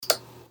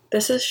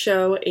This is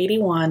show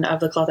 81 of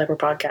the Cloth Diaper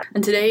Podcast.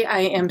 And today I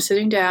am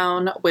sitting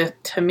down with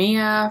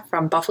Tamia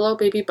from Buffalo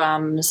Baby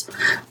Bums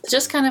to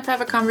just kind of have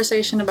a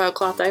conversation about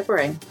cloth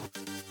diapering.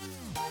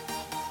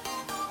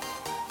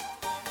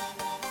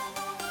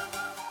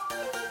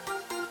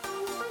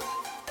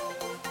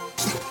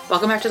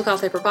 Welcome back to the Cloth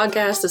Diaper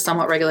Podcast, a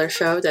somewhat regular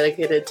show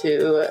dedicated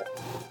to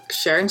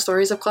sharing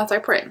stories of cloth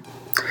diapering.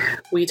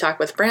 We talk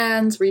with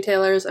brands,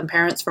 retailers, and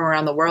parents from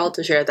around the world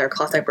to share their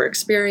cloth diaper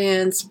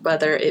experience,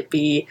 whether it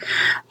be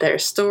their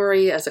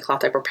story as a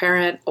cloth diaper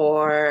parent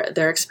or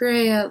their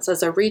experience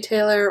as a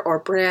retailer or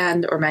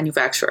brand or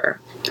manufacturer.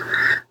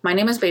 My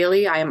name is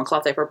Bailey. I am a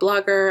cloth diaper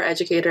blogger,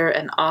 educator,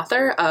 and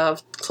author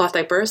of Cloth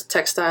Diapers,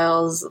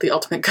 Textiles, The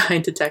Ultimate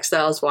Guide to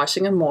Textiles,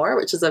 Washing, and More,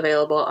 which is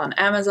available on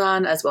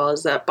Amazon as well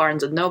as at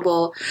Barnes &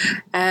 Noble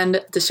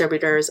and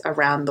distributors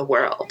around the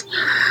world.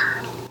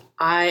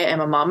 I am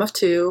a mom of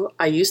two.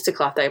 I used to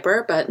cloth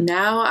diaper, but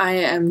now I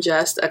am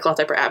just a cloth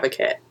diaper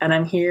advocate, and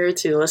I'm here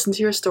to listen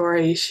to your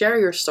story, share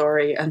your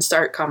story, and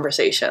start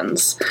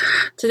conversations.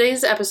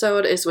 Today's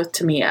episode is with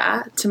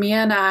Tamia. Tamia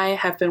and I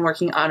have been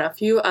working on a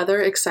few other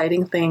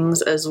exciting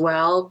things as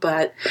well,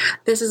 but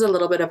this is a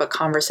little bit of a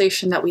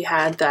conversation that we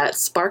had that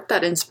sparked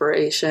that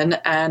inspiration,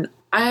 and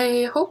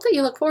I hope that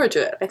you look forward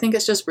to it. I think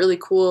it's just really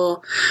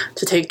cool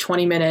to take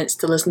 20 minutes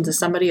to listen to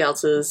somebody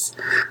else's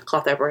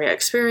cloth diapering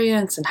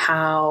experience and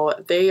how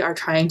they are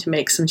trying to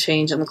make some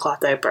change in the cloth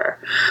diaper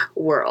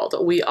world.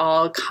 We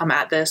all come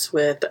at this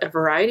with a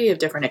variety of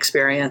different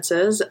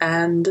experiences,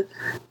 and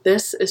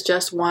this is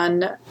just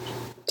one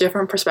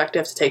different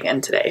perspective to take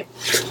in today.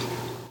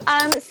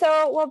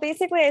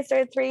 Basically I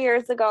started 3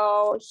 years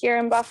ago here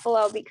in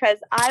Buffalo because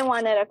I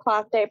wanted a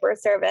cloth diaper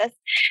service,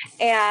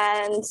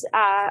 and,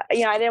 I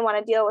didn't want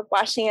to deal with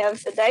washing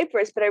of the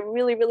diapers, but I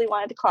really, really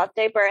wanted a cloth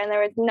diaper, and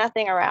there was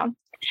nothing around.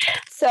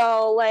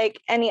 So like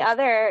any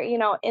other,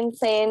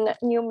 insane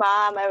new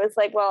mom, I was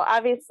like, well,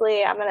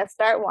 obviously I'm going to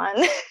start one.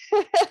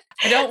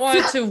 I don't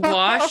want to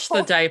wash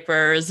the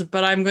diapers,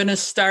 but I'm going to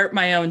start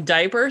my own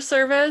diaper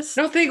service.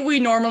 I don't think we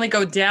normally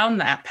go down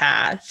that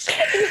path.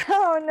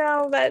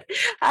 No, but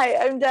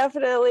I'm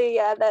definitely,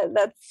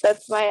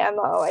 that's my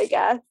MO, I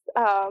guess.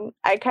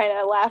 I kind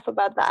of laugh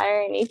about the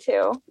irony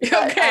too.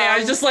 But, okay, I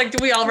was just like, do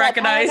we all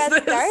recognize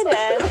this?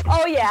 Started.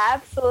 Oh yeah,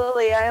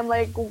 absolutely. I am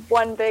like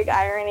one big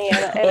irony in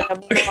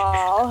a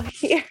ball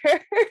here.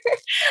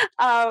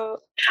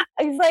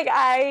 It's like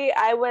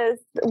I was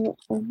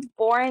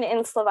born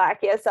in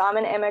Slovakia, so I'm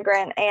an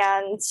immigrant,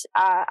 and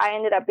I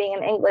ended up being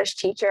an English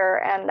teacher,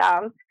 and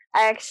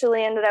I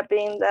actually ended up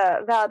being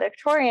the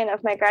valedictorian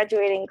of my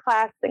graduating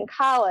class in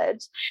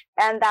college.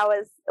 And that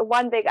was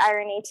one big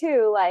irony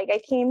too. Like I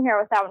came here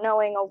without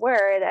knowing a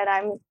word, and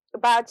I'm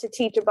about to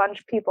teach a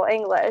bunch of people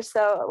English.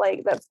 So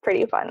like, that's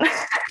pretty fun.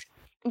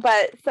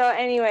 But so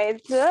anyway,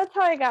 so that's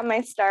how I got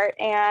my start.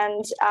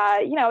 And,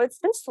 it's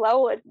been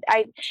slow.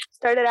 I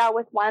started out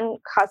with one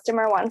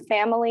customer, one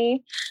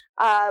family,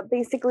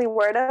 basically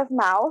word of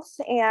mouth.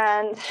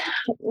 And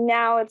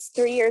now it's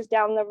 3 years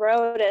down the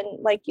road. And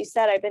like you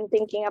said, I've been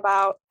thinking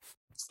about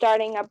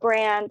starting a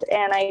brand,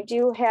 and I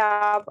do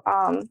have,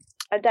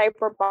 a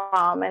diaper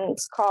bomb, and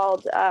it's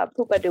called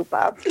Poopa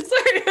Doopa.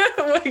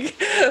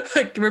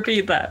 Like,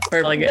 repeat that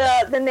for like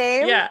the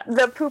name. Yeah,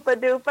 the Poopa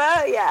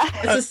Doopa. Yeah,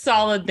 it's a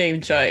solid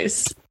name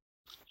choice.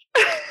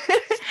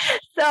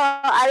 So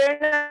I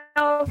don't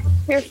know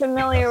if you're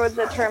familiar with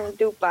the term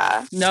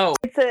dupa. No,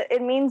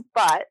 it means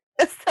butt.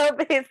 So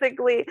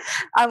basically,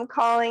 I'm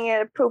calling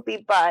it a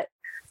poopy butt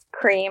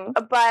cream.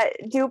 But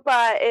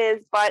dupa is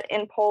butt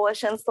in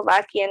Polish and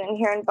Slovakian, and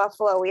here in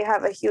Buffalo we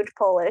have a huge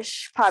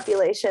Polish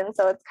population,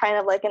 so it's kind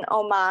of like an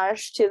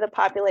homage to the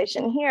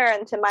population here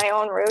and to my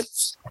own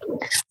roots.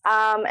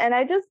 And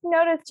I just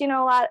noticed, a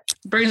lot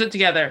brings it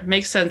together.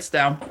 Makes sense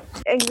now.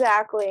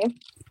 Exactly.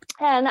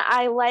 And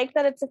I like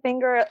that it's a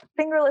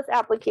fingerless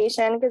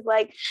application, because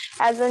like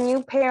as a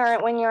new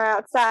parent, when you're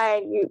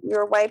outside,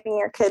 you're wiping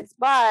your kid's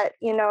butt,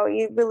 you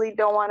really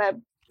don't want to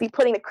be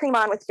putting the cream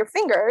on with your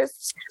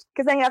fingers,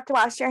 because then you have to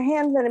wash your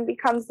hands and it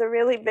becomes a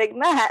really big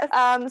mess. But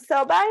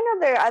I know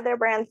there are other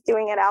brands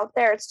doing it out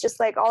there. It's just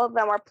like all of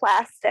them are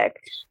plastic.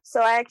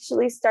 So I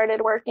actually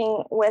started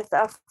working with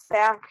a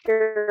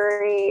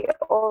factory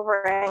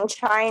over in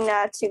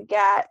China to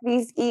get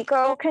these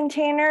eco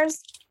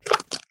containers.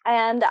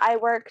 And I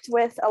worked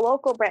with a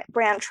local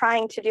brand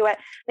trying to do it.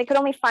 They could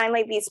only find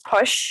like these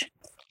push,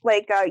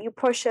 you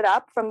push it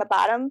up from the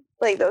bottom,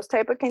 like those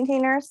type of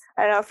containers.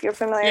 I don't know if you're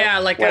familiar. Yeah,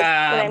 like with what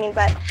I mean,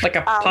 but like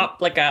a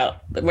pop, like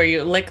a where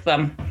you lick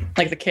them,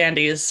 like the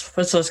candies.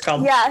 What's those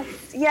called? Yes,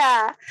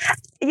 yeah.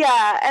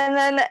 And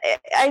then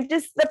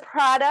the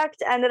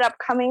product ended up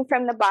coming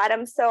from the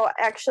bottom. So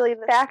actually,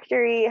 the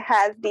factory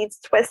has these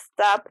twists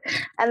up,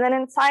 and then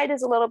inside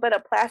is a little bit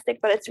of plastic,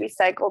 but it's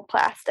recycled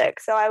plastic.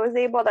 So I was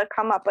able to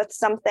come up with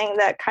something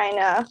that kind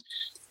of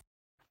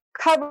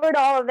covered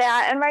all of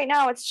that. And right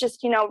now it's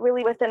just,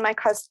 really within my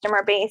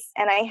customer base.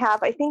 And I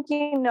think,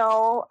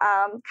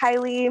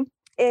 Kylie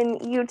in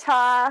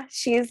Utah.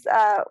 She's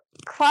a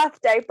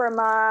cloth diaper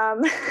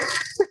mom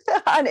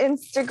on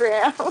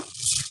Instagram.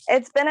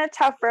 it's been a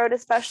tough road,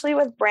 especially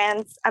with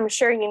brands. I'm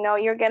sure you know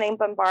you're getting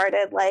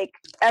bombarded. Like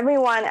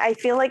everyone, I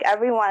feel like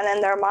everyone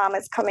and their mom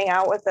is coming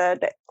out with a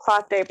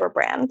cloth diaper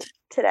brand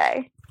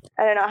today.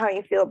 I don't know how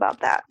you feel about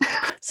that.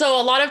 So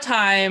a lot of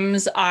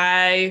times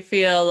I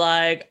feel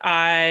like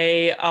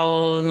it's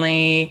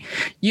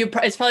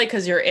probably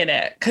because you're in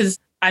it. Because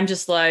I'm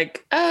just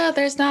like,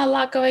 there's not a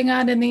lot going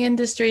on in the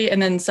industry.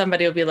 And then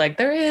somebody will be like,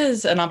 there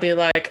is. And I'll be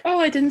like, oh,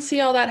 I didn't see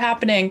all that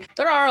happening.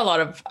 There are a lot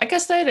of, I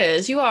guess that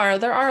is,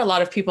 there are a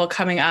lot of people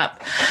coming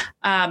up.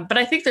 But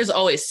I think there's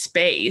always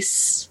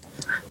space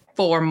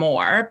for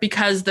more,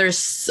 because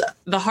there's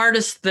the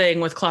hardest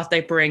thing with cloth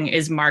diapering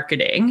is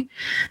marketing.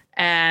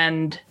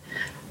 And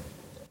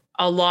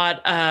a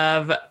lot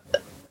of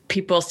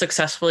people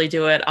successfully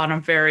do it on a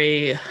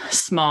very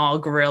small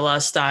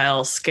guerrilla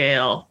style.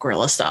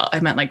 I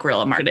meant like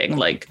guerrilla marketing,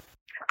 like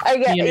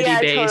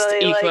community-based,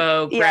 totally,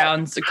 eco, like,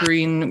 grounds,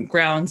 green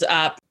grounds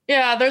up.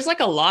 Yeah, there's like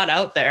a lot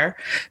out there,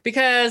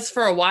 because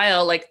for a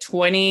while, like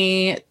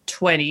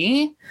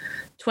 2019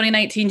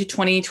 to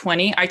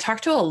 2020, I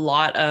talked to a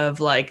lot of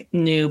like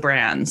new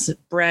brands,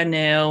 brand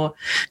new,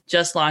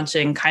 just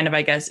launching, kind of,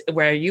 I guess,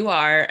 where you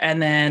are.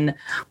 And then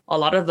a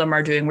lot of them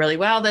are doing really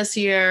well this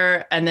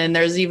year. And then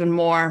there's even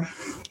more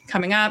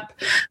coming up.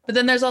 But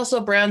then there's also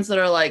brands that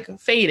are like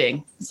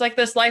fading. It's like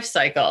this life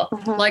cycle.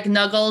 Mm-hmm. Like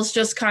Nuggles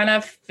just kind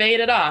of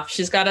faded off.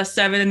 She's got a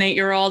 7 and 8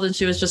 year old, and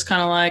she was just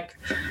kind of like,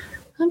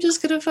 I'm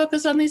just going to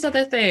focus on these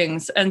other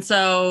things. And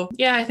so,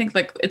 yeah, I think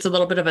like it's a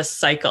little bit of a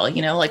cycle,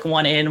 you know, like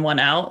one in, one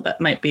out.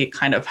 That might be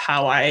kind of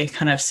how I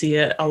kind of see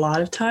it a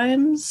lot of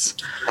times.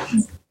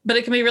 But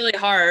it can be really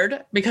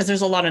hard because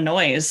there's a lot of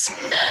noise.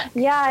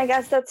 Yeah, I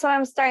guess that's what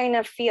I'm starting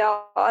to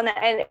feel.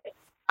 And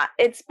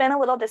it's been a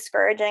little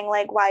discouraging,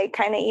 like why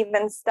kind of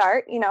even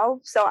start, you know?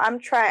 So I'm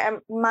trying,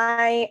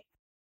 my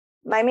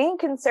main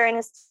concern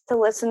is to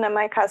listen to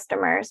my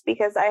customers,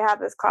 because I have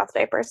this cloth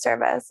diaper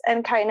service,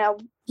 and kind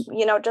of,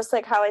 you know, just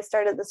like how I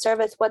started the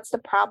service, what's the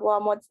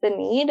problem? What's the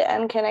need?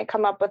 And can I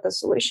come up with a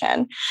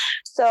solution?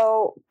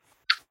 So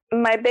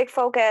my big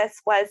focus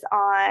was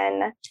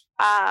on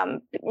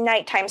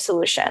nighttime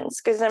solutions,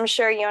 because I'm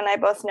sure you and I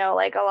both know,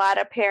 like, a lot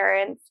of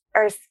parents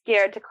are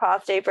scared to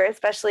cloth diaper,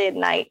 especially at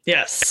night.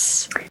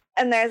 Yes.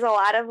 And there's a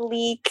lot of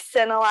leaks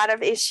and a lot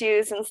of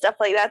issues and stuff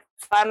like that.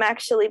 So I'm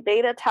actually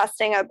beta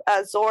testing a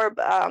Zorb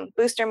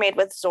booster made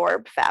with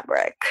Zorb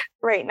fabric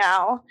right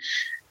now.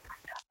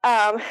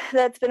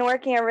 That's been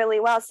working really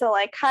well. So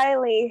like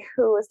Kylie,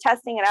 who was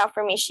testing it out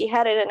for me, she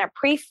had it in a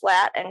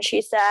pre-flat, and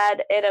she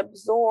said it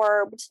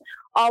absorbed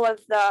all of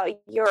the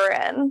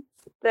urine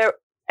there,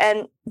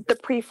 and the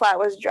pre-flat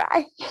was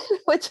dry,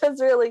 which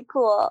was really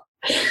cool.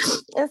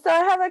 And so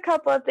I have a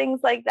couple of things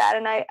like that.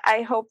 And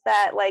I hope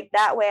that like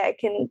that way I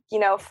can, you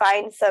know,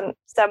 find some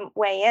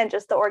way in,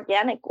 just the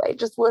organic way,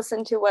 just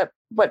listen to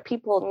what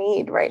people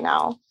need right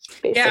now,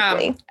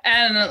 basically. Yeah.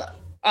 And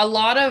a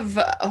lot of,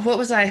 who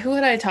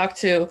would I talk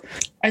to?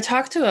 I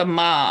talked to a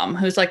mom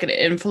who's like an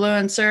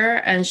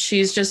influencer, and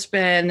she's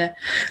been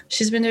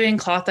doing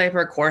cloth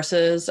diaper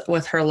courses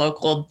with her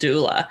local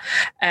doula.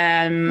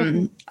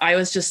 And I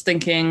was just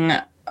thinking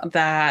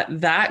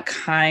that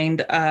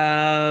kind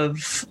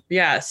of,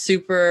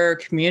 super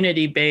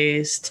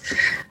community-based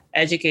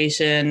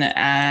education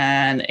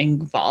and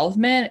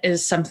involvement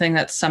is something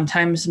that's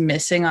sometimes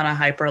missing on a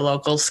hyper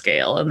local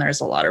scale, and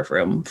there's a lot of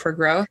room for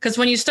growth. Because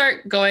when you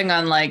start going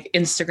on like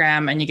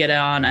Instagram and you get it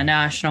on a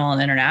national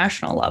and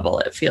international level,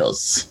 it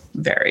feels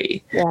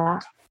very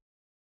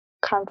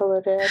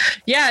convoluted.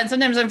 Yeah, and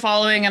sometimes I'm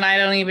following and I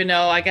don't even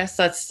know. I guess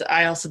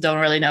I also don't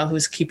really know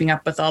who's keeping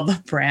up with all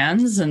the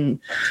brands and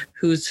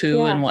who's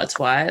who and what's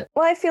what.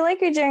 Well, I feel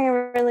like you're doing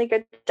a really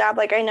good job.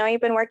 Like, I know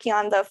you've been working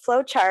on the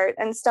flow chart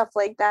and stuff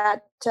like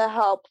that to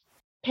help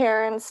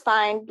parents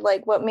find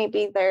like what may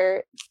be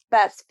their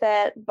best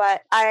fit.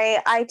 But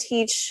I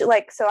teach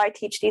I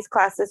teach these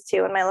classes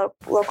too in my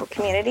local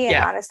community.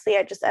 And honestly,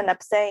 I just end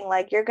up saying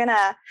like, you're going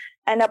to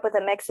end up with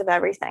a mix of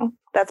everything.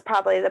 That's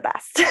probably the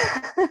best.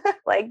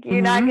 Like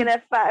you're not going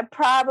to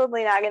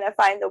probably not going to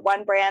find the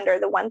one brand or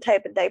the one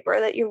type of diaper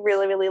that you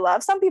really, really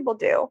love. Some people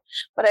do,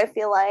 but I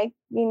feel like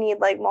you need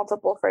like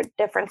multiple for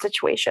different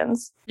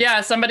situations.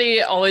 Yeah.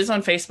 Somebody always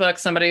on Facebook,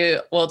 somebody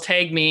will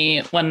tag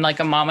me when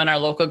like a mom in our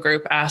local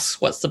group asks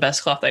what's the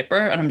best cloth diaper.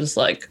 And I'm just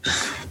like,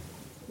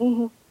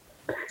 I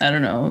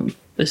don't know.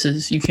 This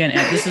is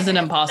an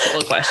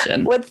impossible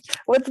question.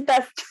 What's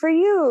best for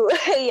you?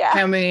 Yeah.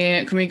 Can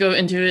we go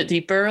into it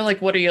deeper?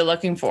 Like, what are you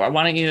looking for?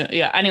 Why don't you?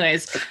 Yeah.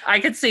 Anyways, I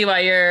could see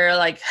why you're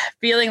like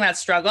feeling that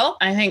struggle.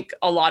 I think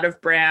a lot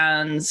of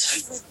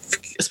brands,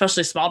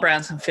 especially small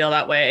brands, can feel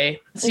that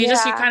way. So you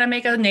kind of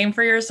make a name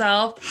for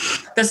yourself.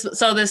 This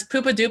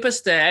Poopa Doopa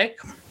stick.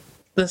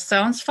 This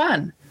sounds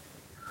fun.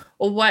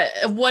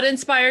 What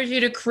inspired you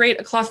to create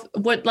a cloth?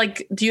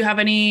 Do you have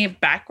any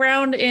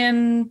background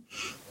in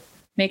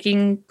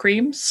making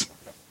creams?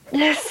 So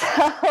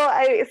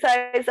I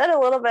said a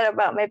little bit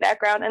about my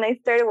background, and I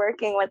started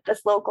working with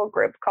this local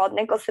group called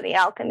Nickel City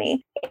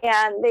Alchemy,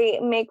 and they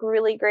make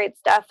really great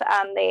stuff.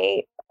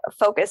 They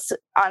focus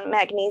on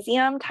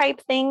magnesium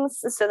type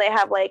things. So they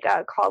have like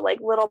called like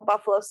Little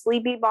Buffalo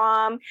Sleepy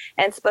Balm,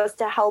 and it's supposed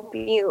to help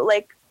you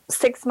like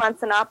 6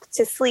 months and up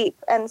to sleep.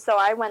 And so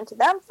I went to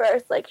them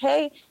first, like,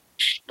 hey,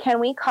 can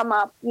we come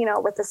up,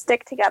 with a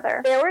stick together?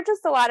 There were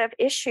just a lot of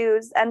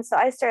issues. And so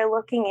I started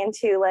looking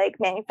into like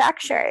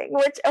manufacturing,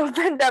 which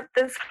opened up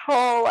this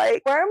whole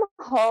like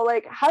wormhole.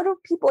 Like, how do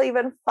people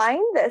even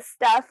find this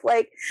stuff?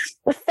 Like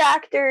the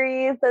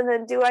factories, and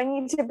then do I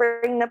need to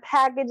bring the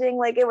packaging?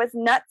 Like, it was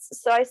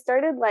nuts. So I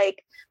started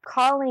like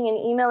calling and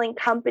emailing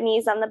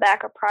companies on the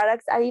back of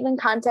products. I even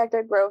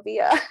contacted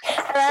Grovia.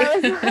 And I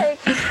was like,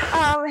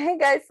 hey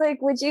guys, like,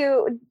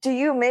 do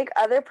you make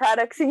other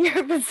products in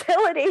your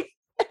facility?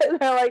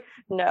 And they're like,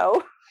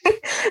 no,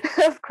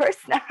 of course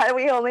not.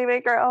 We only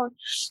make our own.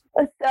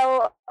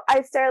 So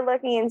I started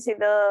looking into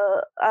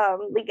the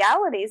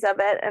legalities of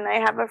it. And I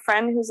have a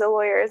friend who's a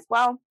lawyer as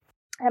well.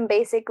 And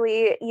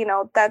basically,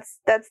 that's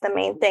the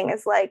main thing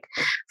is like,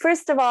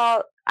 first of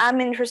all,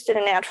 I'm interested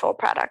in natural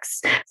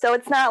products. So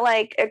it's not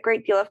like a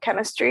great deal of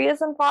chemistry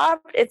is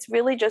involved. It's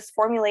really just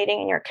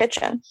formulating in your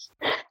kitchen.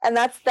 And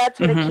that's what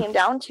it came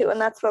down to. And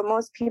that's what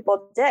most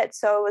people did.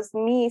 So it was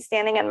me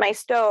standing on my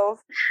stove,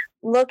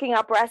 looking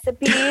up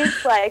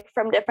recipes like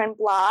from different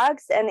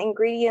blogs and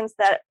ingredients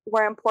that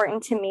were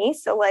important to me.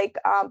 So like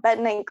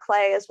bentonite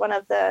clay is one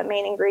of the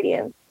main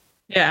ingredients.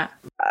 Yeah.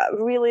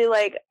 Really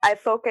like I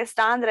focused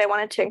on that I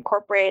wanted to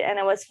incorporate, and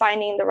it was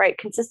finding the right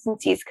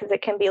consistencies because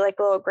it can be like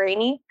a little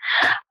grainy,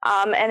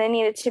 and it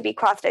needed to be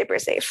cloth diaper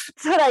safe.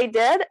 That's what I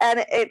did,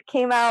 and it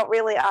came out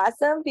really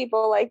awesome.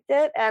 People liked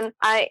it, and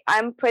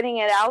I'm putting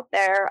it out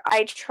there.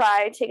 I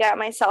try to get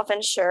myself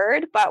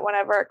insured, but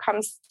whenever it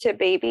comes to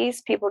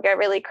babies, people get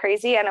really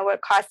crazy, and it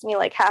would cost me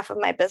like half of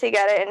my business to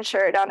get it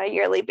insured on a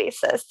yearly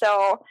basis.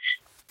 So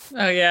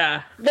oh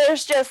yeah,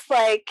 there's just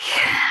like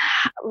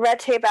red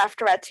tape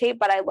after red tape,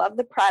 but I love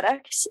the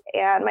product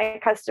and my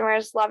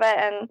customers love it.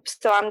 And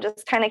so I'm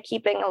just kind of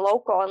keeping a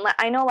local. And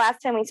I know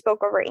last time we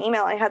spoke over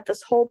email, I had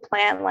this whole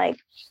plan, like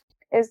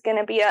is going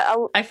to be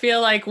I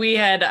feel like we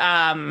had,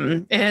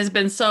 it has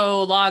been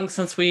so long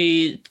since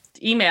we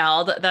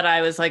emailed that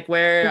I was like,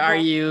 where are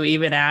you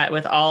even at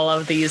with all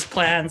of these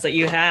plans that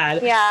you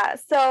had? Yeah.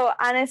 So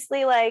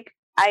honestly, like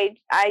I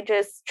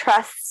just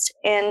trust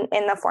in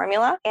the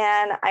formula,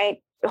 and I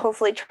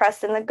hopefully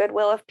trust in the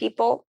goodwill of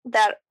people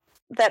that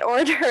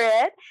order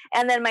it.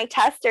 And then my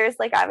testers,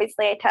 like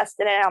obviously I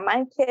tested it on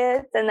my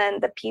kids and then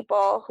the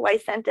people who I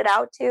sent it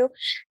out to,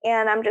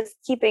 and I'm just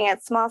keeping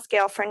it small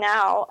scale for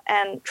now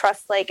and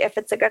trust like if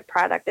it's a good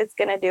product, it's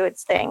going to do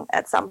its thing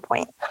at some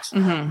point,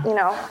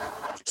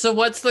 So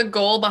what's the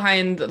goal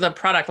behind the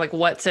product? Like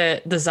what's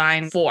it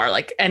designed for?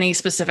 Like any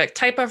specific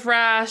type of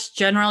rash,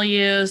 general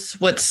use?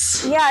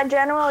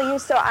 General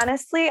use. So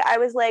honestly, I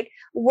was like,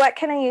 what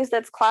can I use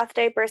that's cloth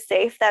diaper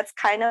safe? That's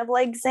kind of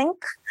like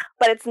zinc,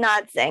 but it's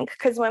not zinc.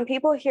 Because when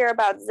people hear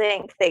about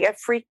zinc, they get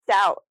freaked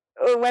out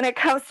when it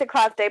comes to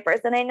cloth diapers.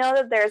 And I know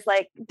that there's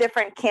like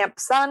different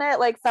camps on it.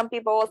 Like some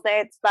people will say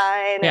it's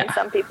fine, and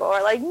some people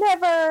are like,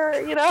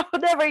 never,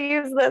 never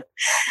use this.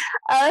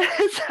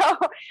 So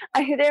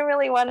I didn't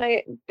really want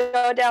to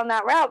go down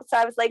that route. So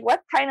I was like,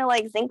 what's kind of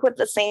like zinc with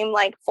the same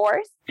like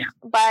force,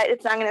 but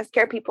it's not going to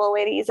scare people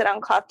away to use it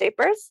on cloth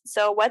diapers.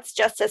 So what's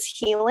just as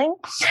healing?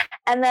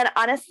 And then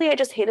honestly, I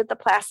just hated the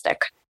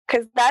plastic,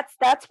 because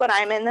that's what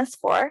I'm in this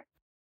for,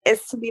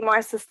 is to be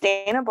more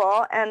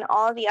sustainable, and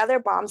all the other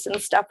bombs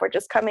and stuff were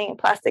just coming in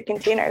plastic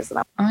containers.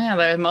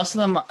 There's most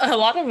of them, a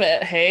lot of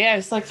it. Hey, I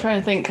was like trying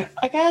to think,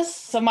 I guess.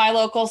 So my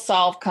local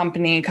Solve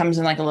company comes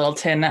in like a little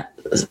tin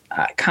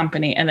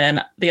company. And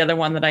then the other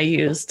one that I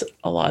used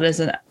a lot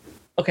is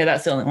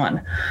that's the only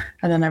one.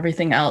 And then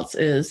everything else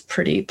is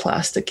pretty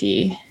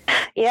plasticky.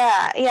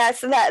 Yeah.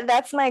 So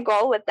that's my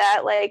goal with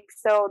that. Like,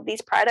 so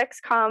these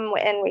products come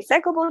in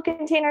recyclable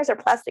containers or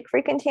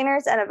plastic-free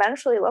containers. And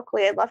eventually,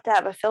 locally, I'd love to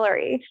have a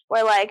fillery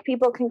where like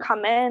people can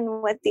come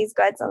in with these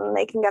goods and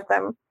they can get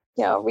them,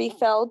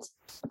 refilled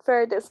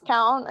for a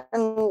discount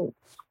and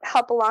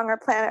help along our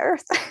planet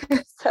Earth.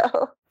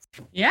 So.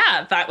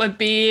 Yeah, that would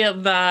be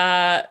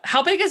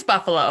how big is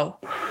Buffalo?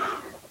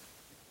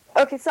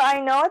 Okay, so I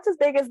know it's as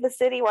big as the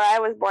city where I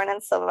was born in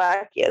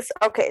Slovakia.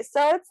 Okay,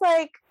 so it's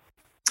like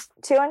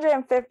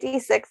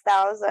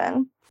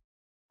 256,000.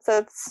 So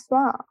it's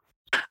small.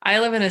 I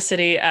live in a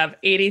city of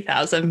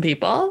 80,000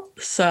 people,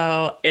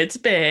 so it's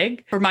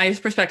big. From my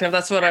perspective,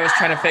 that's what I was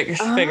trying to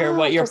figure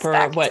what your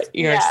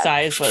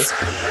size was.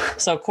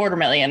 So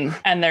 250,000,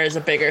 and there's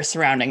a bigger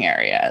surrounding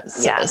area.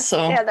 So, that's a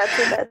good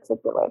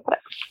way to put it.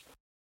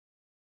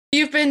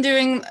 You've been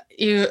doing,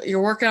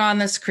 you're working on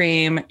this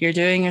cream, you're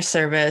doing your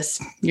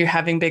service, you're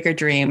having bigger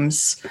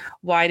dreams.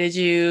 Why did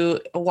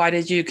you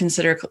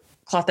consider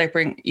cloth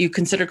diapering? You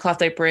considered cloth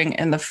diapering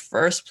in the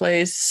first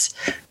place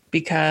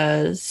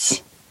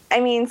because I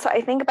mean, so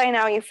I think by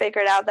now you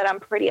figured out that I'm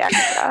pretty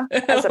extra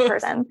as a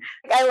person.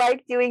 I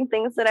like doing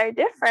things that are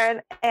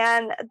different.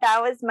 And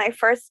that was my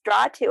first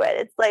draw to it.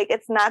 It's like,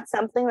 it's not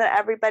something that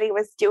everybody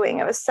was doing.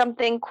 It was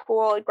something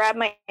cool. It grabbed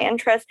my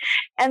interest.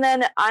 And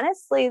then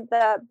honestly,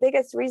 the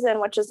biggest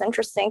reason, which is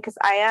interesting because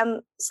I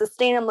am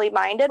sustainably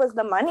minded, was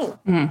the money.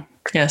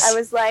 Yes. I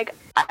was like,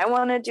 I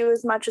want to do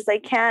as much as I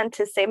can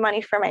to save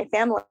money for my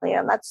family.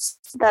 And that's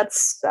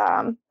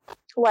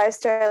why I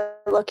started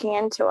looking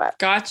into it.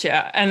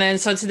 Gotcha. And then,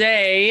 so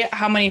today,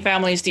 how many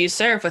families do you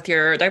serve with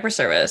your diaper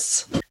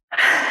service?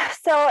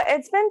 So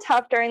it's been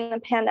tough during the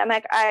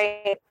pandemic.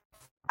 I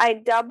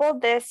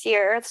doubled this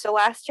year. So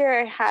last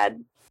year I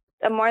had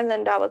more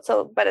than doubled.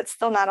 But it's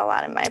still not a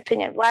lot in my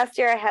opinion. Last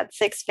year I had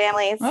 6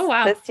 families. Oh,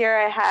 wow. This year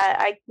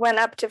I went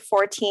up to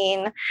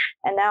 14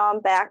 and now I'm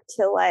back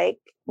to like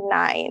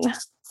 9.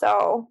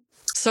 So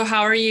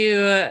how are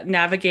you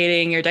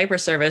navigating your diaper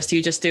service? Do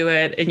you just do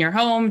it in your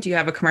home? Do you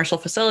have a commercial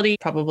facility?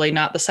 Probably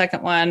not the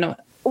second one.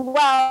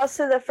 Well,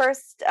 so the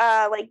first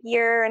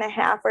year and a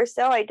half or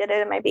so, I did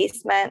it in my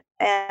basement,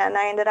 and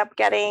I ended up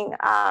getting,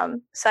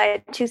 so I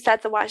had 2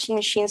 sets of washing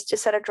machines, 2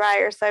 sets of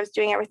dryers. So I was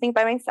doing everything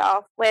by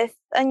myself with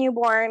a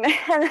newborn.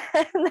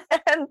 And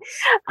then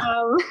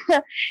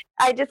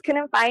I just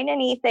couldn't find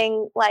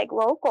anything like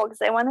local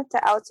because I wanted to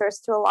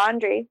outsource to a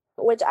laundry,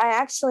 which I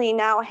actually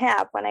now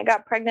have. When I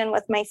got pregnant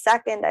with my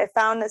second, I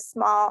found a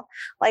small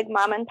like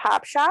mom and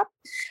pop shop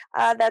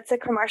that's a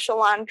commercial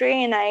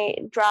laundry, and I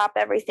drop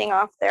everything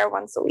off there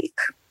once a week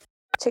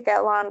to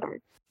get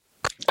laundered.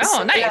 Oh,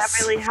 so nice.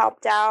 That really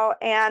helped out.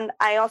 And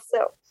I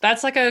also...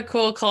 That's like a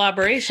cool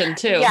collaboration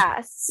too.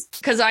 Yes.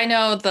 Because I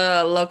know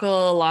the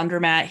local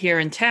laundromat here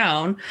in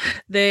town,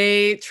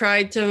 they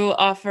tried to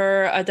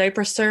offer a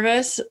diaper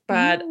service,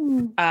 but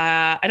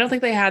I don't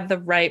think they had the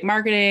right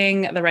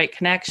marketing, the right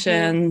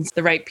connections,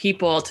 the right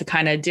people to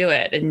kind of do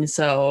it. And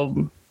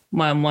so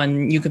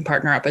when you can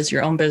partner up as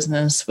your own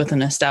business with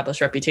an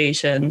established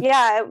reputation.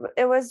 Yeah,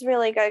 it was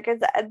really good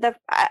because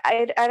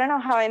I don't know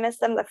how I missed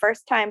them the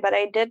first time, but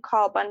I did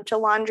call a bunch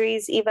of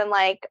laundries, even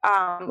like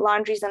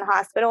laundries in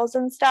hospitals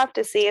and stuff,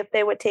 to see if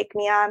they would take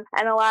me on.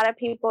 And a lot of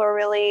people are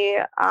really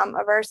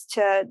averse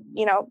to,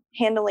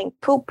 handling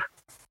poop,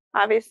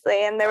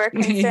 obviously. And they were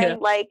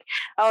concerned like,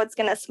 oh, it's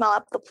going to smell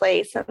up the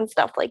place and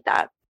stuff like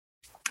that.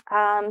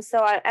 So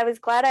I was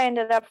glad I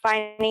ended up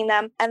finding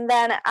them. And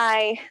then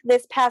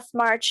this past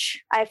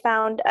March, I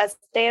found a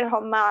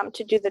stay-at-home mom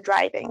to do the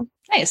driving.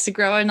 Nice, to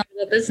grow another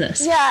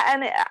business. Yeah,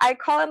 and I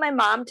call it my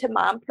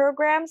mom-to-mom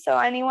program. So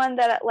anyone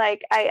that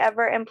like I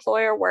ever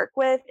employ or work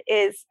with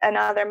is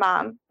another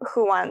mom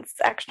who wants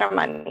extra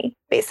money,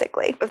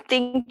 basically.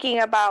 Thinking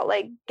about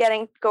like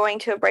going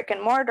to a brick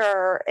and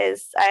mortar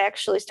I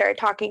actually started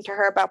talking to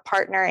her about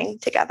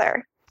partnering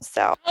together.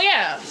 So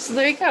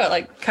there you go,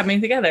 like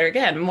coming together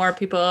again, more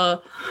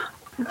people.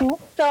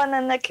 So, and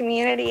then the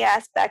community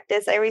aspect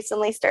is I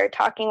recently started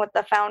talking with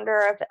the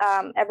founder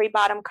of Every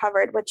Bottom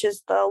Covered, which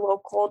is the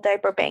local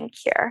diaper bank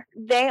here.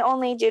 They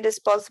only do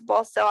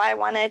disposable, so I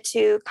wanted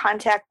to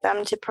contact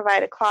them to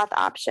provide a cloth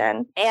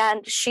option,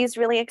 and she's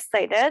really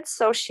excited.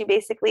 So she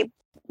basically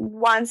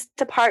wants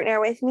to partner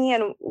with me,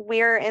 and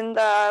we're in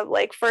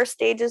the first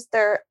stages.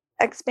 They're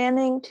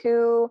expanding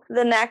to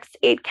the next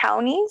 8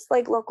 counties,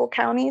 like local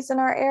counties in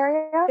our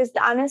area. Because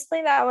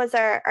honestly, that was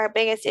our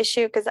biggest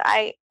issue, because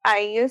I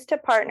used to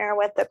partner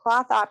with the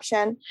cloth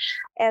option,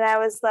 and I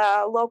was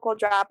the local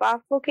drop-off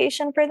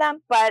location for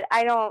them, but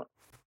I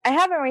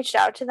haven't reached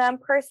out to them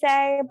per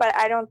se, but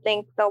I don't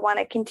think they'll want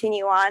to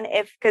continue on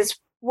because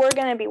we're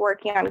going to be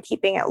working on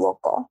keeping it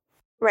local,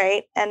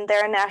 right? And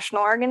they're a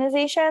national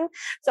organization,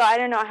 so I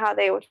don't know how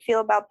they would feel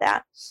about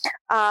that.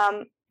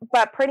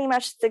 But pretty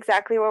much it's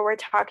exactly what we're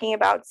talking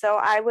about. So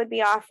I would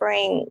be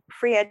offering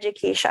free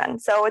education.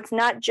 So it's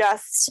not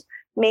just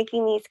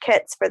making these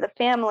kits for the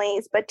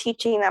families, but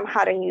teaching them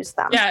how to use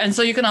them. Yeah, and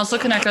so you can also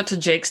connect that to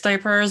Jake's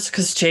Diapers,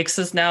 because Jake's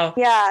is now...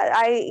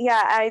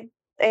 I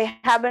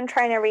have been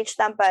trying to reach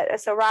them,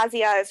 but so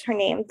Razia is her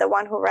name, the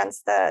one who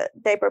runs the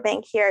diaper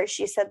bank here.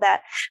 She said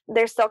that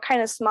they're still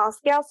kind of small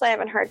scale, so I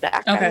haven't heard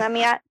back from them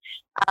yet.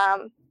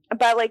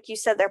 But like you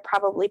said, they're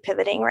probably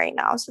pivoting right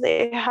now. So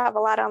they have a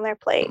lot on their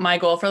plate. My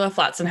goal for the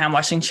Flats and Hand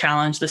Washing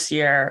Challenge this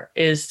year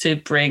is to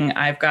bring,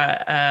 I've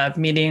got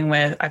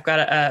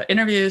an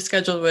interview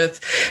scheduled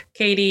with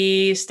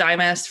Katie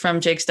Stymest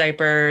from Jake's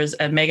Diapers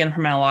and Megan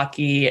from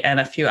Milwaukee and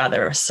a few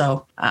others.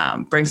 So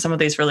bring some of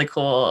these really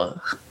cool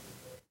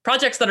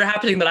projects that are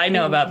happening that I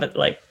know about, but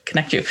like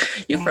connect you.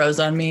 You froze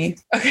on me.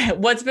 Okay.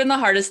 What's been the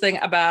hardest thing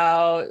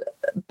about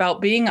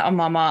being a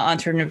mama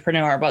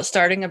entrepreneur, about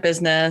starting a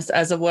business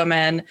as a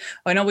woman?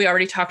 I know we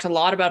already talked a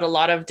lot about a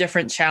lot of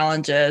different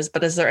challenges,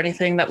 but is there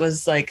anything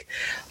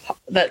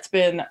that's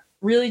been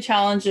really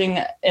challenging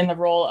in the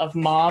role of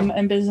mom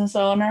and business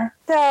owner?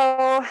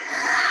 So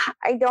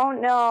I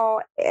don't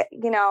know,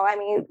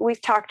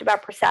 we've talked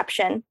about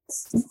perception.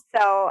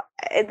 So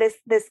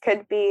this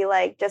could be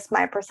like just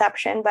my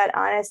perception, but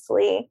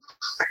honestly,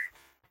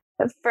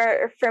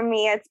 for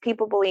me, it's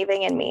people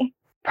believing in me.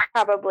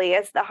 probably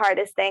is the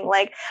hardest thing.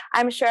 Like,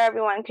 I'm sure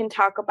everyone can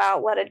talk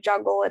about what a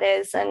juggle it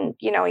is, and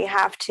you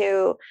have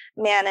to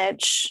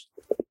manage.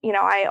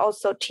 I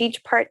also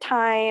teach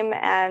part-time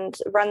and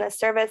run the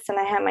service, and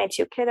I have my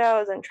 2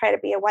 kiddos and try to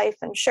be a wife,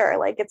 and sure,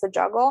 like, it's a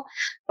juggle,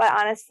 but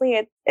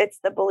honestly it's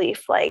the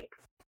belief. Like,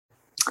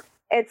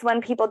 it's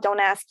when people don't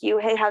ask you,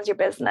 hey, how's your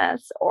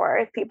business? Or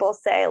if people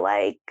say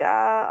like,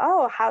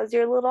 oh, how's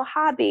your little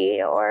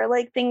hobby? Or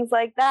like things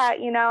like that,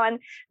 and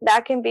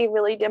that can be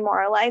really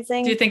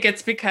demoralizing. Do you think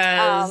it's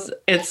because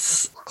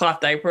it's cloth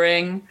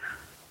diapering?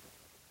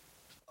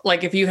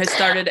 Like if you had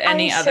started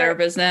any other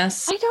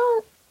business?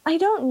 I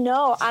don't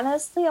know.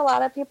 Honestly, a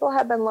lot of people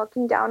have been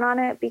looking down on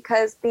it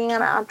because being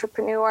an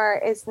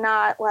entrepreneur is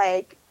not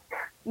like,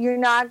 you're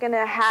not going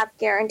to have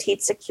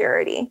guaranteed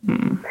security.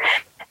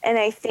 And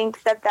I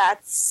think that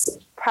that's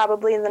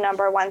probably the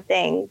number one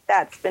thing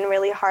that's been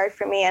really hard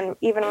for me. And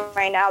even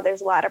right now,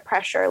 there's a lot of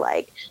pressure,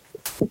 like,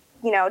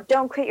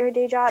 don't quit your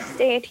day job,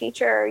 stay a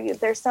teacher.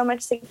 There's so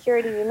much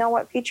security. You know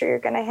what future you're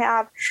going to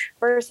have,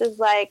 versus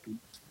like,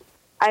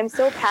 I'm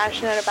so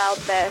passionate about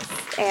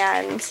this,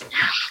 and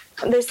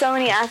there's so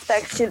many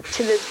aspects to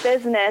this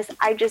business.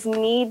 I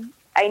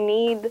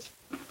need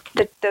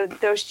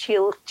those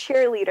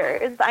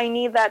cheerleaders. I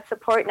need that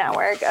support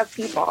network of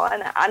people.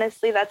 And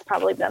honestly, that's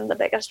probably been the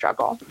biggest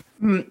struggle.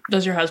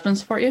 Does your husband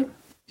support you?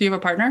 Do you have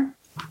a partner?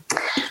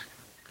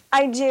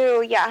 I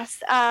do,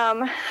 yes.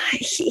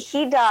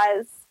 He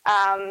does.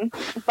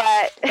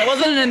 But that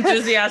wasn't an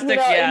enthusiastic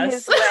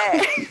yes.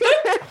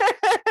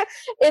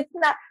 It's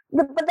not,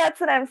 but that's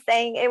what I'm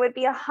saying. It would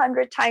be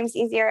 100 times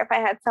easier if I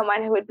had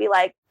someone who would be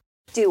like,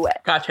 do it.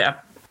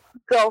 Gotcha.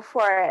 Go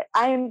for it.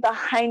 I'm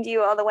behind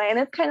you all the way. And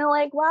it's kind of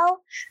like,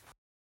 well,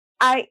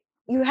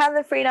 you have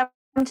the freedom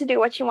to do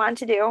what you want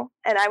to do,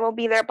 and I will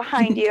be there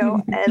behind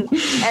you.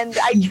 and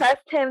I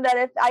trust him that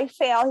if I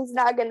fail, he's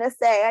not going to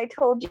say, I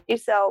told you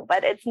so,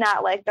 but it's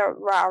not like the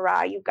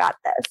rah, you got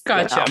this.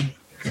 Gotcha.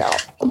 So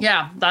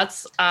yeah,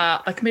 that's,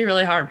 that can be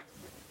really hard.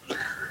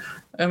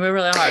 It can be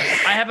really hard.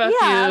 I have a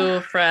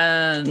few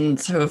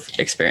friends who've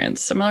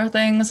experienced similar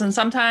things. And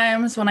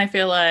sometimes when I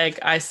feel like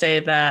I say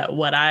that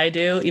what I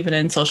do, even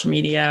in social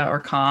media or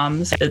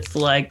comms, it's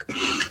like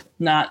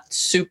not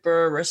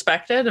super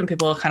respected, and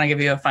people kind of give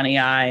you a funny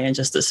eye and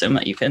just assume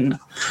that you can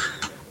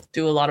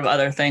do a lot of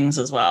other things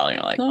as well. And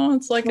you're like, oh,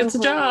 it's like, it's a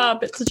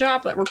job. It's a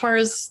job that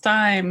requires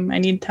time. I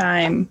need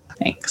time.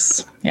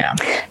 Thanks. Yeah.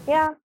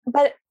 Yeah.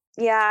 But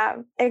yeah,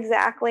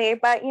 exactly.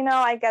 But,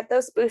 I get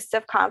those boosts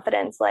of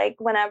confidence, like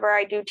whenever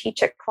I do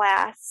teach a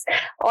class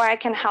or I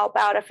can help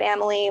out a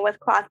family with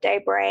cloth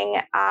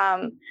diapering,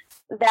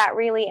 that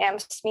really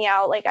amps me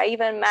out. Like I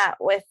even met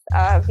with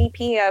a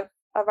VP of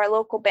our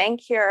local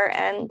bank here,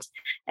 and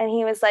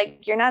he was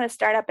like, you're not a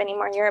startup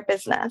anymore, you're a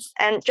business.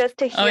 And just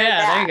to hear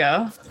that, there you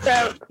go.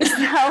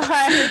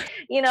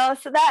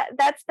 So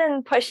that's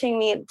been pushing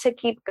me to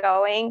keep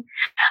going.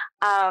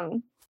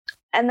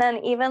 And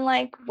then even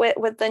like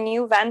with the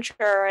new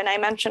venture, and I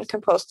mentioned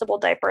compostable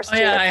diapers too.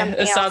 Yeah,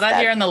 I saw that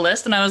here in the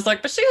list, and I was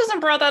like, but she hasn't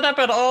brought that up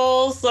at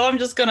all, so I'm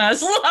just gonna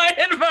slide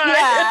it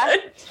by.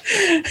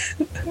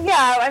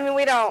 Yeah. I mean,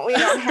 we don't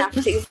have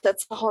to.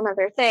 That's a whole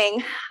nother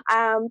thing.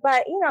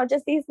 But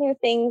just these new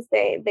things,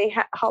 they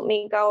help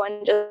me go,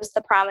 and just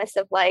the promise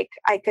of like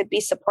I could be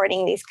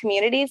supporting these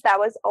communities. That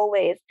was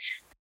always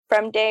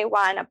from day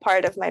one a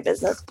part of my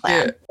business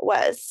plan.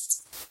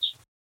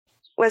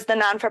 Was the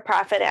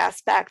non-for-profit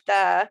aspect.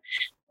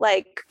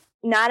 Like,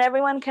 not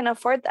everyone can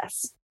afford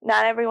this.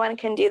 Not everyone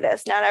can do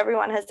this. Not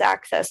everyone has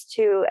access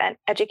to an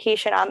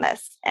education on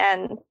this.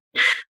 And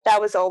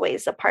that was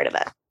always a part of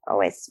it.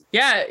 Always.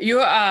 Yeah. You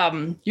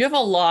have a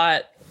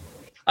lot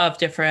of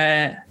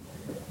different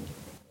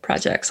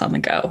projects on the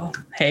go.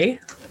 Hey,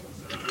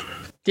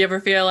 do you ever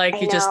feel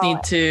like you just need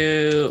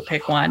to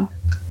pick one?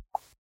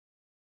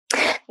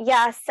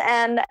 Yes,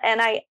 and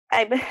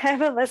I've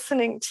been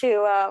listening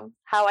to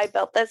How I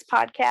Built This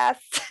podcast.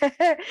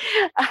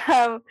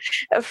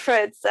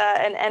 It's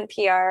an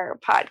NPR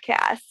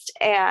podcast,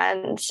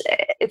 and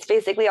it's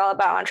basically all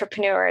about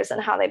entrepreneurs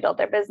and how they built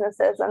their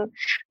businesses. And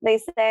they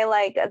say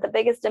like the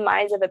biggest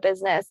demise of a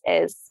business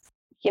is,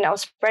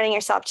 spreading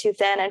yourself too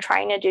thin and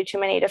trying to do too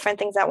many different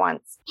things at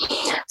once.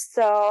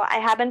 So I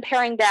have been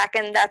paring back,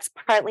 and that's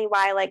partly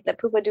why like the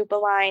Poopa Doopa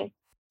line,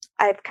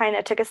 I've kind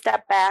of took a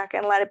step back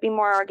and let it be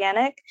more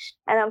organic,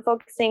 and I'm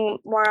focusing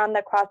more on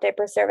the cloth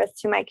diaper service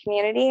to my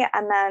community,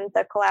 and then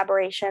the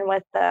collaboration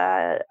with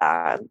the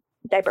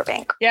diaper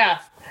bank. Yeah.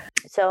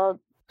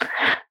 So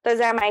those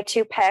are my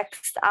 2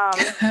 picks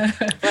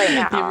right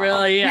now. You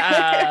really,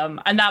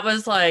 and that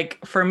was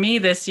like for me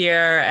this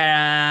year,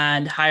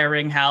 and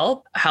hiring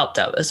help helped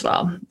out as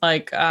well.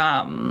 Like,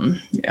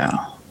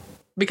 yeah.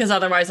 Because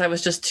otherwise I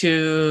was just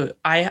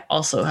I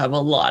also have a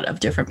lot of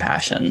different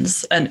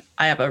passions, and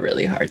I have a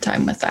really hard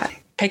time with that.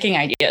 picking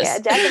ideas. Yeah,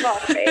 jack of all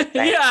trades.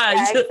 Right?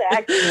 Yeah,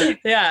 Exactly.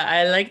 Yeah,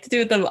 I like to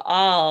do them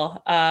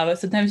all. But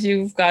sometimes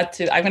you've got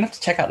to, I'm going to have to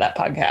check out that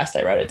podcast.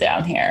 I wrote it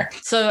down here.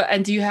 So,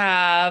 and do you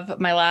have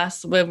we'll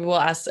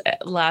ask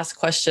last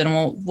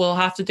question. We'll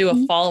have to do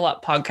a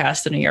follow-up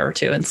podcast in a year or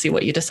two and see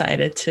what you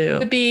decided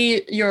to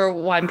be your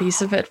one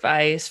piece of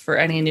advice for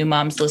any new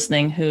moms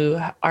listening who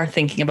are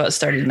thinking about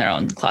starting their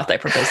own cloth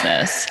diaper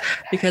business.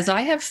 Because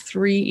I have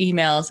 3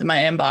 emails in my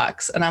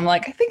inbox and I'm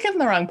like, I think I'm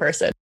the wrong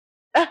person.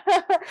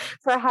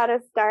 For how to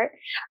start.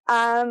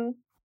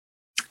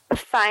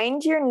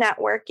 Find your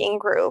networking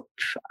group.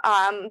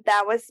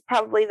 That was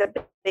probably the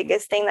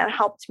biggest thing that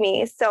helped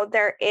me. So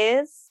there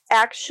is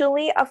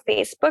actually a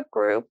Facebook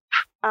group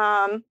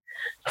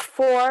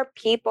for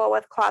people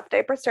with cloth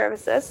diaper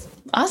services.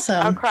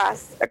 Awesome.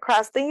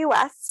 Across the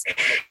US.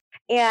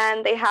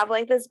 And they have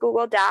like this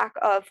Google Doc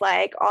of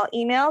like all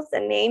emails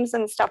and names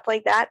and stuff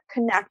like that.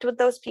 Connect with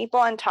those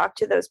people and talk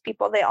to those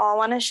people. They all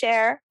want to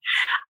share.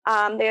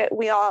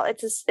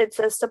 It's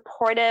a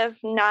supportive,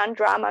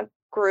 non-drama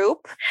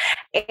group,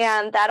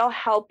 and that'll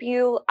help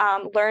you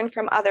learn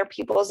from other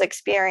people's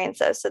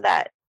experiences so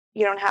that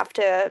you don't have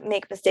to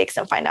make mistakes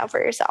and find out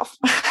for yourself.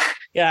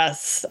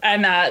 Yes.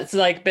 And that's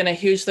like been a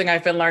huge thing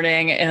I've been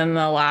learning in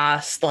the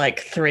last like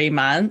 3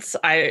 months.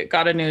 I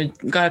got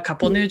a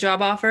couple new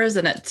job offers,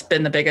 and it's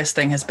been the biggest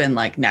thing has been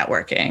like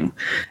networking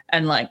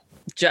and like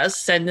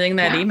just sending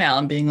that email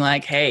and being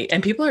like, hey,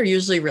 and people are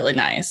usually really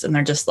nice and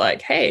they're just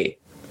like, hey,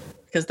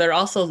 because they're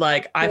also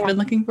like, I've been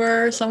looking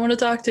for someone to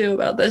talk to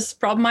about this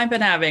problem I've been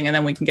having, and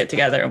then we can get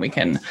together and we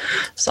can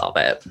solve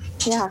it.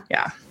 Yeah.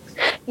 Yeah.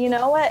 You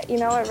know what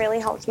really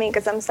helps me,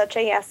 because I'm such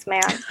a yes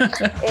man,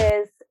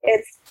 is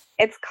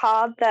it's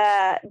called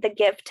the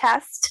give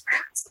test.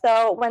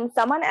 So when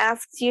someone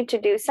asks you to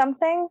do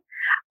something,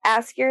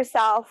 ask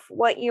yourself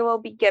what you will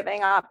be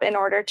giving up in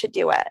order to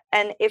do it.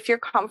 And if you're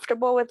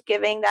comfortable with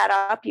giving that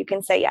up, you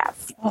can say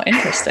yes. Oh,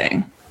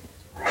 interesting.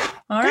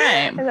 All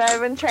right. And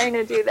I've been trying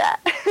to do that.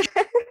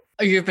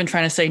 You've been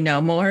trying to say no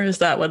more? Is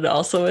that what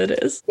also it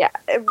is? Yeah,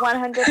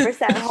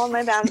 100% hold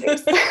my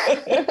boundaries.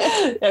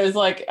 It was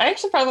like, I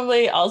actually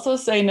probably also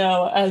say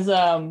no as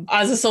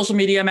a social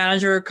media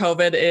manager.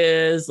 COVID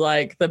is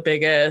like the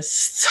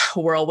biggest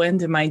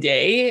whirlwind in my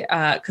day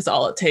because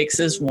all it takes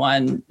is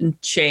one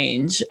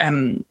change.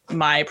 And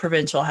my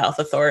provincial health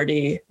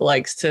authority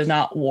likes to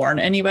not warn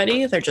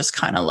anybody. They're just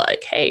kind of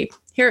like, hey,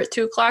 here at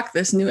 2:00,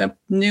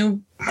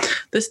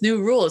 this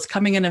new rule is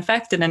coming in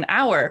effect in an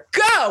hour.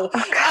 Go!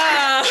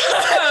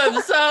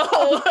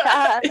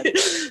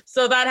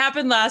 So that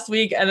happened last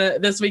week,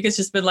 and this week has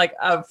just been like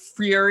a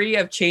fury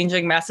of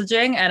changing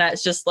messaging, and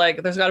it's just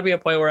like there's got to be a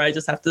point where I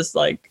just have to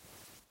I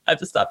have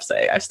to stop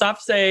saying. I've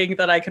stopped saying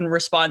that I can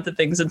respond to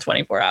things in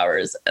 24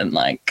 hours and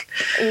like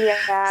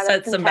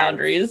set some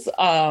boundaries.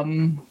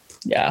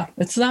 Yeah,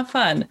 it's not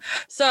fun.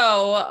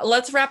 So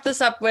let's wrap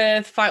this up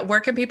with where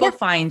can people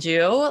find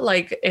you?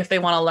 Like if they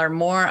want to learn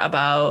more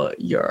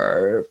about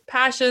your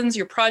passions,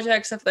 your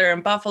projects, if they're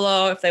in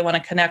Buffalo, if they want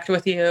to connect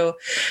with you,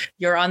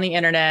 you're on the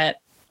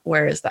internet.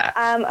 Where is that?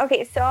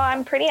 Okay, so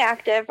I'm pretty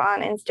active on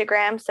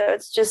Instagram. So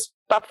it's just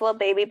Buffalo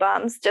Baby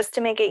Bums, just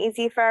to make it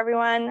easy for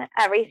everyone.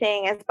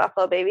 Everything is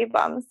Buffalo Baby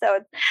Bums. So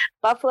it's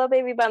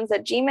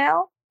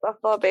buffalobabybums@gmail.com.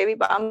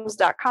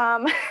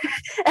 BuffaloBabyBums.com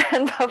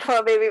and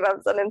Buffalo Baby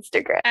Bums on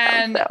Instagram.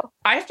 And so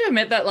I have to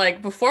admit that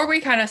like before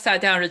we kind of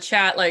sat down to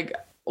chat, like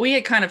we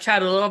had kind of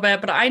chatted a little bit,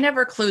 but I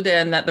never clued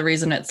in that the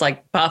reason it's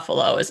like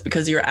Buffalo is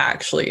because you're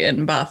actually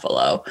in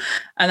Buffalo.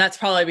 And that's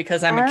probably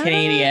because I'm a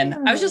Canadian.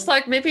 I was just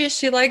like, maybe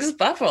she likes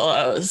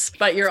buffaloes,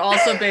 but you're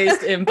also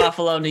based in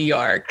Buffalo, New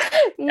York.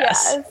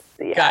 Yes.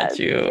 Got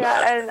you.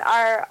 Yeah, and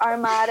our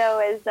motto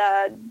is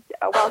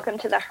welcome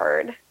to the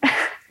herd.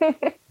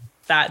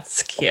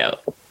 That's cute.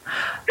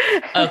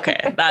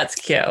 Okay, that's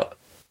cute.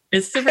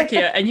 It's super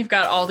cute. And you've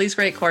got all these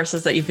great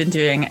courses that you've been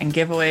doing and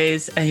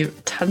giveaways, and you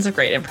have tons of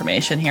great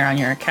information here on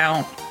your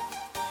account.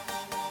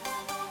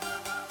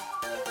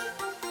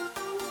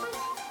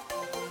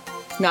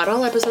 Not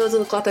all episodes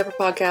of the Cloth Diaper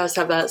Podcast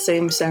have that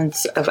same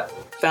sense of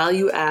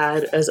value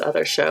add as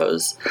other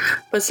shows,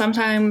 but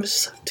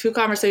sometimes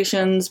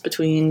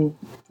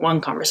one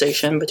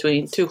conversation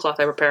between two cloth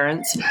diaper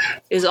parents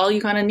is all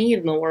you kind of need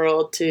in the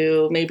world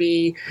to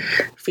maybe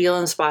feel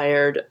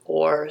inspired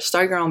or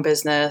start your own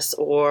business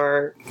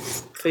or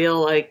feel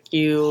like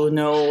you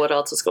know what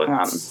else is going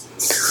on.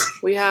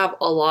 We have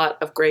a lot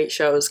of great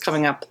shows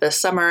coming up this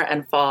summer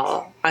and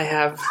fall. I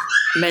have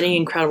many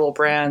incredible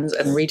brands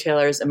and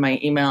retailers in my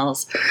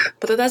emails,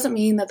 but that doesn't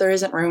mean that there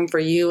isn't room for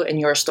you and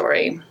your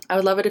story. I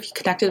would love it if you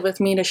connected with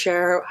me to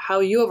share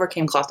how you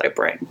overcame cloth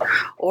diapering.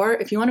 Or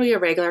if you want to be a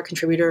regular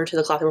contributor to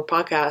the Cloth Diaper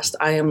Podcast,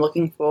 I am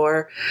looking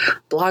for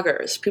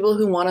bloggers, people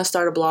who want to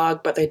start a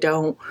blog, but they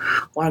don't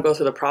want to go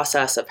through the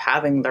process of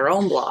having their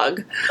own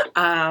blog.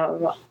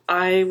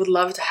 I would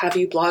love to have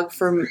you blog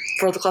for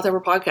the Cloth Diaper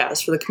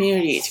Podcast, for the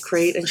community, to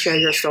create and share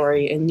your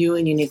story in new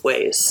and unique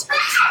ways.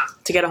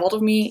 To get a hold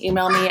of me,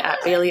 email me at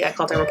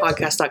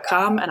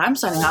bailey@clothdiaperpodcast.com, and I'm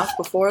signing off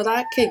before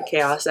that kid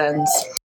chaos ends.